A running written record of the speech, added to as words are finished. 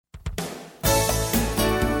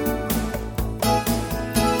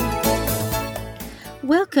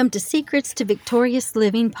Welcome to Secrets to Victorious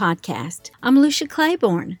Living podcast. I'm Lucia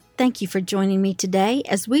Claiborne. Thank you for joining me today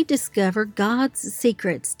as we discover God's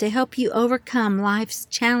secrets to help you overcome life's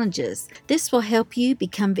challenges. This will help you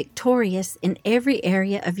become victorious in every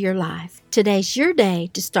area of your life. Today's your day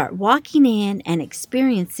to start walking in and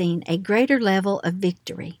experiencing a greater level of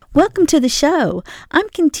victory. Welcome to the show. I'm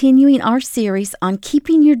continuing our series on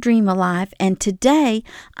keeping your dream alive, and today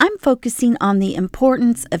I'm focusing on the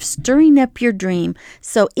importance of stirring up your dream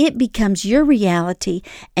so it becomes your reality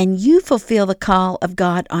and you fulfill the call of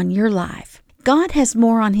God on your life. God has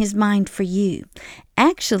more on His mind for you.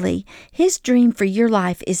 Actually, His dream for your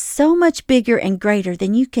life is so much bigger and greater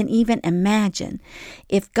than you can even imagine.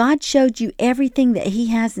 If God showed you everything that He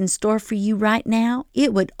has in store for you right now,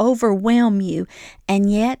 it would overwhelm you.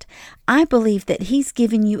 And yet, I believe that He's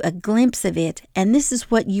given you a glimpse of it, and this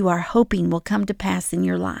is what you are hoping will come to pass in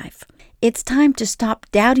your life. It's time to stop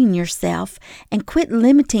doubting yourself and quit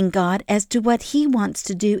limiting God as to what He wants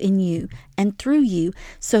to do in you and through you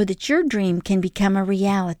so that your dream can become a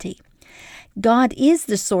reality. God is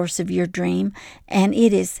the source of your dream, and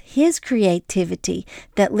it is His creativity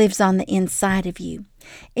that lives on the inside of you.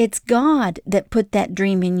 It's God that put that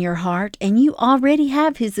dream in your heart, and you already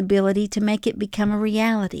have His ability to make it become a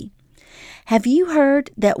reality. Have you heard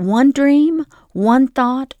that one dream, one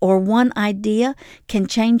thought, or one idea can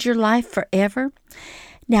change your life forever?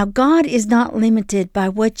 Now, God is not limited by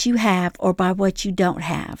what you have or by what you don't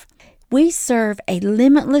have. We serve a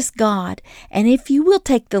limitless God, and if you will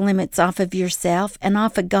take the limits off of yourself and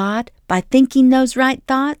off of God by thinking those right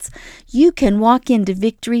thoughts, you can walk into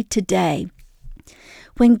victory today.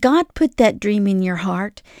 When God put that dream in your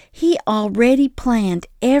heart, He already planned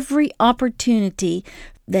every opportunity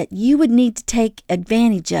that you would need to take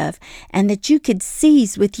advantage of and that you could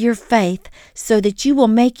seize with your faith so that you will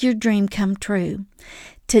make your dream come true.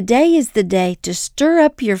 Today is the day to stir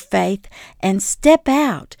up your faith and step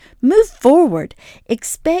out. Move forward.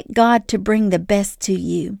 Expect God to bring the best to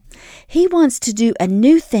you. He wants to do a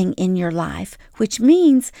new thing in your life, which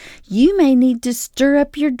means you may need to stir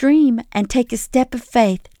up your dream and take a step of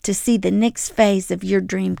faith to see the next phase of your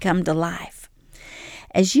dream come to life.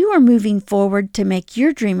 As you are moving forward to make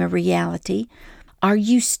your dream a reality, are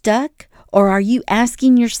you stuck, or are you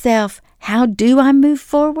asking yourself, how do I move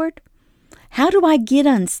forward? How do I get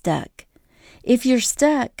unstuck? If you're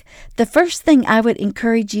stuck, the first thing I would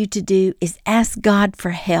encourage you to do is ask God for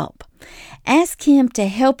help. Ask Him to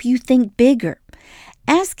help you think bigger.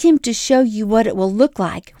 Ask Him to show you what it will look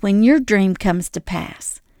like when your dream comes to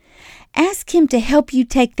pass. Ask Him to help you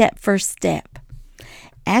take that first step.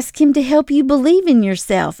 Ask Him to help you believe in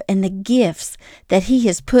yourself and the gifts that He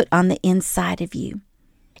has put on the inside of you.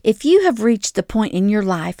 If you have reached the point in your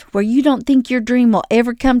life where you don't think your dream will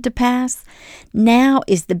ever come to pass, now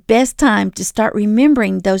is the best time to start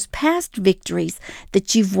remembering those past victories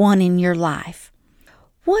that you've won in your life.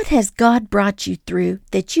 What has God brought you through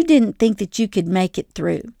that you didn't think that you could make it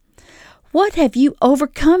through? What have you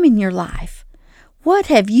overcome in your life? What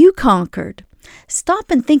have you conquered? Stop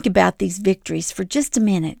and think about these victories for just a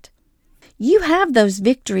minute. You have those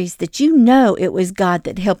victories that you know it was God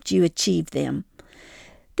that helped you achieve them.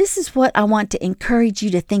 This is what I want to encourage you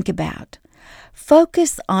to think about.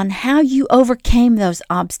 Focus on how you overcame those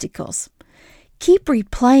obstacles. Keep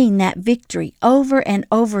replaying that victory over and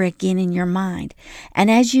over again in your mind. And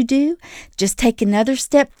as you do, just take another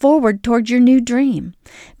step forward toward your new dream.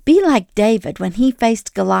 Be like David when he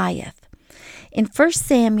faced Goliath. In 1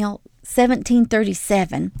 Samuel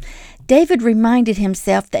 17:37, David reminded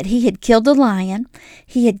himself that he had killed a lion,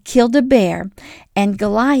 he had killed a bear, and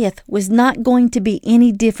Goliath was not going to be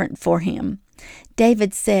any different for him.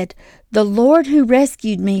 David said, "The Lord who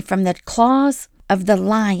rescued me from the claws of the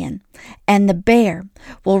lion and the bear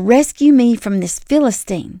will rescue me from this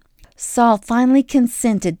Philistine." Saul finally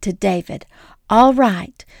consented to David. "All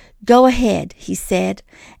right, go ahead," he said,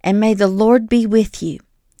 "and may the Lord be with you."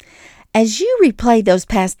 As you replay those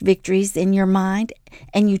past victories in your mind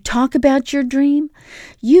and you talk about your dream,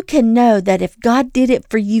 you can know that if God did it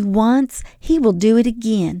for you once, He will do it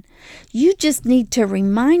again. You just need to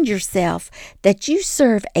remind yourself that you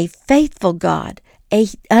serve a faithful God, an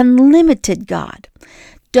unlimited God.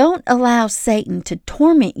 Don't allow Satan to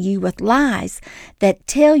torment you with lies that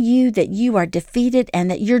tell you that you are defeated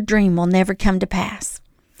and that your dream will never come to pass.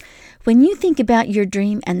 When you think about your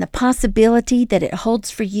dream and the possibility that it holds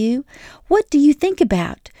for you, what do you think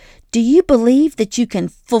about? Do you believe that you can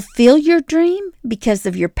fulfill your dream because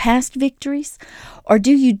of your past victories? Or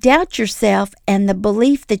do you doubt yourself and the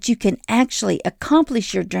belief that you can actually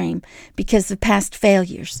accomplish your dream because of past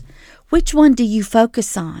failures? Which one do you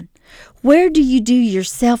focus on? Where do you do your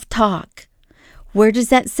self-talk? Where does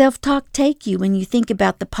that self-talk take you when you think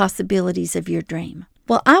about the possibilities of your dream?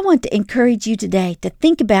 Well, I want to encourage you today to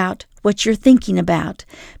think about what you're thinking about,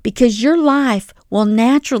 because your life will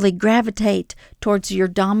naturally gravitate towards your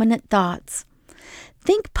dominant thoughts.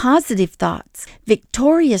 Think positive thoughts,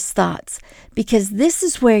 victorious thoughts, because this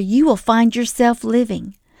is where you will find yourself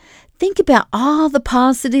living. Think about all the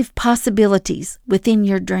positive possibilities within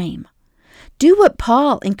your dream. Do what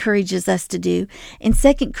Paul encourages us to do in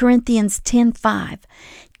 2 Corinthians 10:5,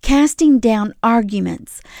 casting down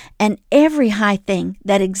arguments and every high thing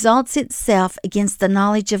that exalts itself against the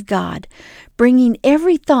knowledge of God, bringing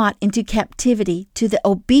every thought into captivity to the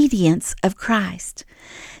obedience of Christ.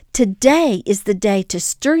 Today is the day to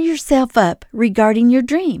stir yourself up regarding your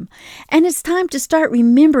dream, and it's time to start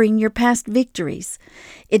remembering your past victories.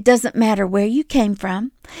 It doesn't matter where you came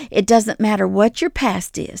from. It doesn't matter what your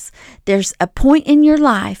past is. There's a point in your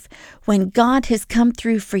life when God has come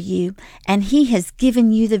through for you and He has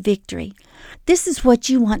given you the victory. This is what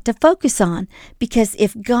you want to focus on, because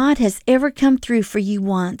if God has ever come through for you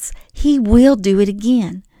once, He will do it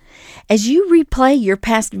again. As you replay your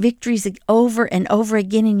past victories over and over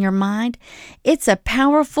again in your mind, it's a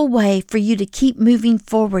powerful way for you to keep moving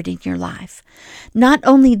forward in your life. Not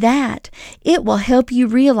only that, it will help you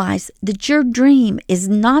realize that your dream is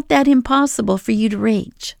not that impossible for you to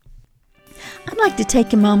reach. I'd like to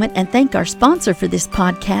take a moment and thank our sponsor for this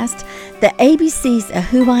podcast, the ABCs of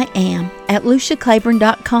Who I Am at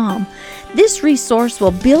LuciaClaiborne.com. This resource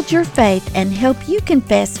will build your faith and help you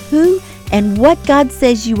confess who and what God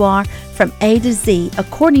says you are from A to Z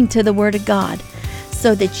according to the Word of God,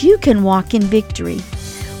 so that you can walk in victory.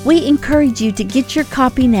 We encourage you to get your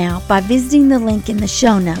copy now by visiting the link in the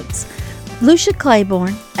show notes. Lucia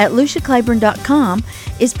Claiborne at LuciaClaiborne.com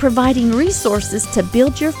is providing resources to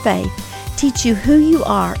build your faith, teach you who you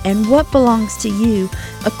are and what belongs to you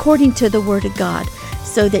according to the Word of God,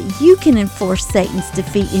 so that you can enforce Satan's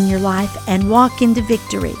defeat in your life and walk into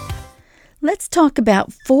victory. Let's talk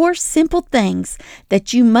about 4 simple things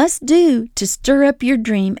that you must do to stir up your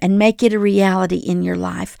dream and make it a reality in your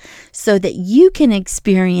life, so that you can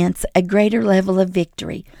experience a greater level of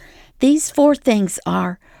victory. These 4 things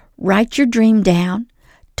are: write your dream down,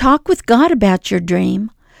 talk with God about your dream,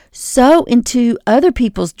 sow into other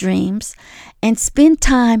people's dreams, and spend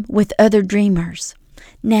time with other dreamers.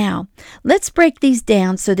 Now, let's break these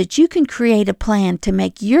down so that you can create a plan to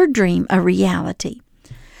make your dream a reality.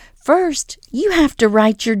 First, you have to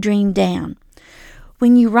write your dream down.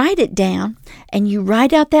 When you write it down and you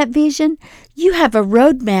write out that vision, you have a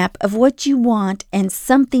roadmap of what you want, and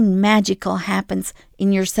something magical happens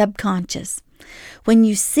in your subconscious. When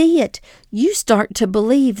you see it, you start to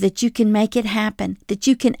believe that you can make it happen, that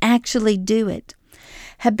you can actually do it.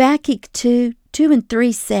 Habakkuk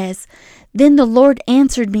 2:2-3 says, "Then the Lord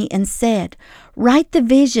answered me and said, Write the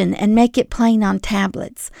vision and make it plain on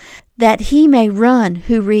tablets, that he may run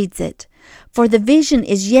who reads it. For the vision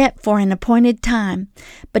is yet for an appointed time,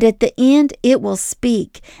 but at the end it will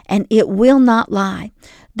speak, and it will not lie.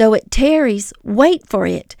 Though it tarries, wait for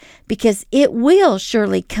it, because it will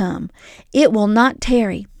surely come. It will not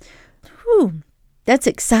tarry." Whew, that's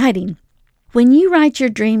exciting. When you write your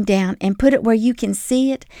dream down and put it where you can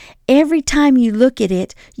see it, every time you look at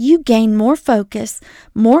it, you gain more focus,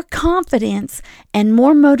 more confidence, and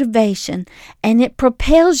more motivation, and it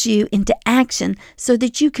propels you into action so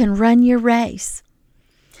that you can run your race.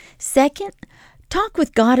 Second, talk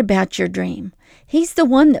with God about your dream. He's the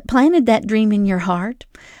one that planted that dream in your heart.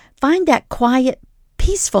 Find that quiet,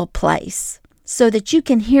 peaceful place so that you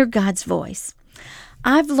can hear God's voice.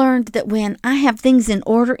 I've learned that when I have things in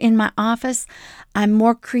order in my office, I'm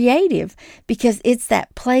more creative, because it's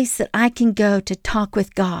that place that I can go to talk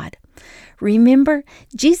with God. Remember,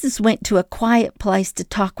 Jesus went to a quiet place to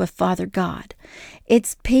talk with Father God.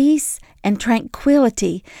 It's peace and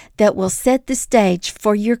tranquility that will set the stage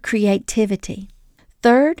for your creativity.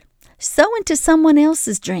 Third, sow into someone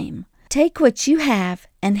else's dream. Take what you have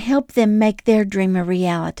and help them make their dream a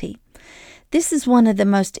reality. This is one of the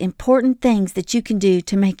most important things that you can do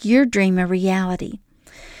to make your dream a reality.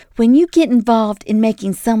 When you get involved in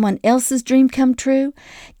making someone else's dream come true,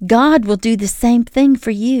 God will do the same thing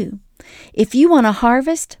for you. If you want to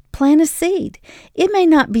harvest, plant a seed. It may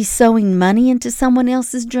not be sowing money into someone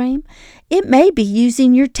else's dream. It may be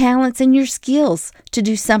using your talents and your skills to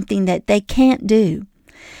do something that they can't do.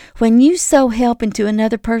 When you sow help into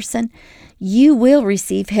another person, you will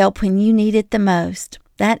receive help when you need it the most.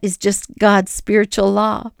 That is just God's spiritual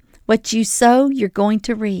law. What you sow, you're going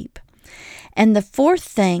to reap. And the fourth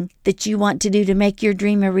thing that you want to do to make your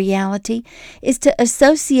dream a reality is to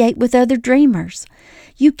associate with other dreamers.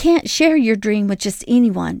 You can't share your dream with just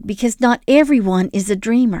anyone because not everyone is a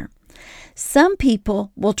dreamer. Some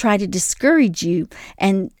people will try to discourage you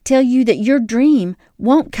and tell you that your dream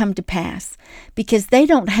won't come to pass because they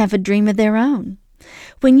don't have a dream of their own.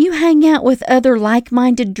 When you hang out with other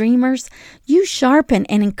like-minded dreamers, you sharpen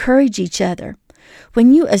and encourage each other.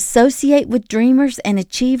 When you associate with dreamers and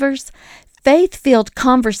achievers, faith-filled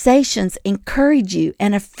conversations encourage you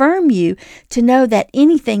and affirm you to know that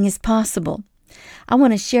anything is possible. I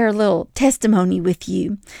want to share a little testimony with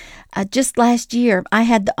you. Just last year, I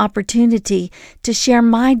had the opportunity to share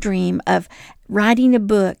my dream of writing a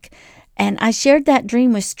book, and I shared that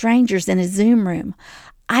dream with strangers in a Zoom room.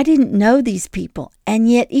 I didn't know these people, and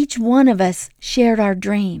yet each one of us shared our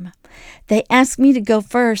dream. They asked me to go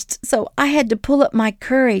first, so I had to pull up my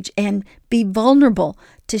courage and be vulnerable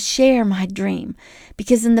to share my dream.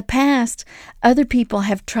 Because in the past, other people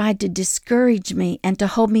have tried to discourage me and to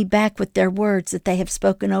hold me back with their words that they have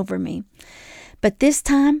spoken over me. But this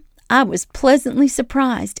time, I was pleasantly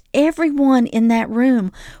surprised. Everyone in that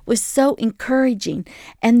room was so encouraging,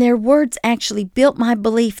 and their words actually built my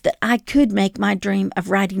belief that I could make my dream of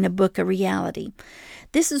writing a book a reality.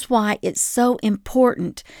 This is why it's so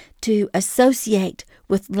important to associate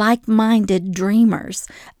with like-minded dreamers,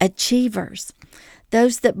 achievers,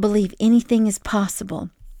 those that believe anything is possible.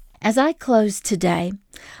 As I close today,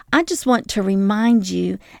 I just want to remind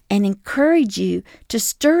you and encourage you to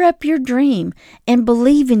stir up your dream and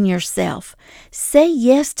believe in yourself. Say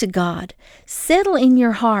yes to God. Settle in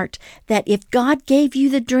your heart that if God gave you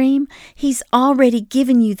the dream, He's already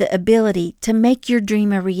given you the ability to make your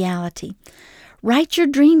dream a reality. Write your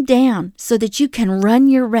dream down so that you can run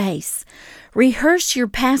your race. Rehearse your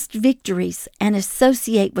past victories and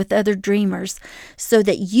associate with other dreamers so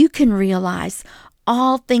that you can realize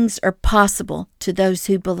all things are possible to those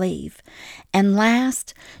who believe. And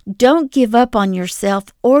last, don't give up on yourself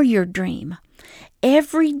or your dream.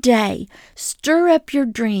 Every day, stir up your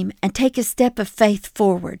dream and take a step of faith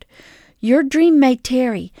forward. Your dream may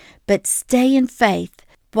tarry, but stay in faith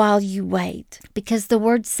while you wait, because the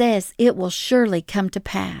Word says it will surely come to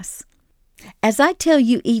pass. As I tell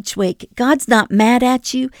you each week, God's not mad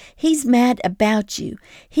at you. He's mad about you.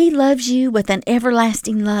 He loves you with an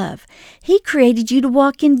everlasting love. He created you to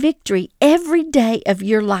walk in victory every day of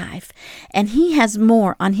your life, and He has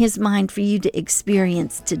more on His mind for you to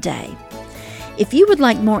experience today. If you would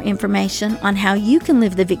like more information on how you can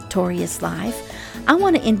live the victorious life, I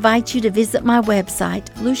want to invite you to visit my website,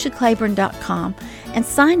 LuciaClaiborne.com, and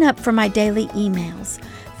sign up for my daily emails,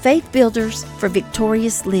 Faith Builders for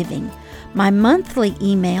Victorious Living, my monthly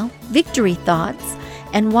email, Victory Thoughts,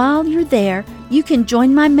 and while you're there, you can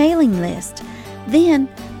join my mailing list. Then,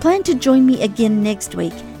 plan to join me again next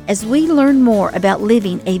week as we learn more about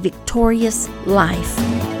living a victorious life.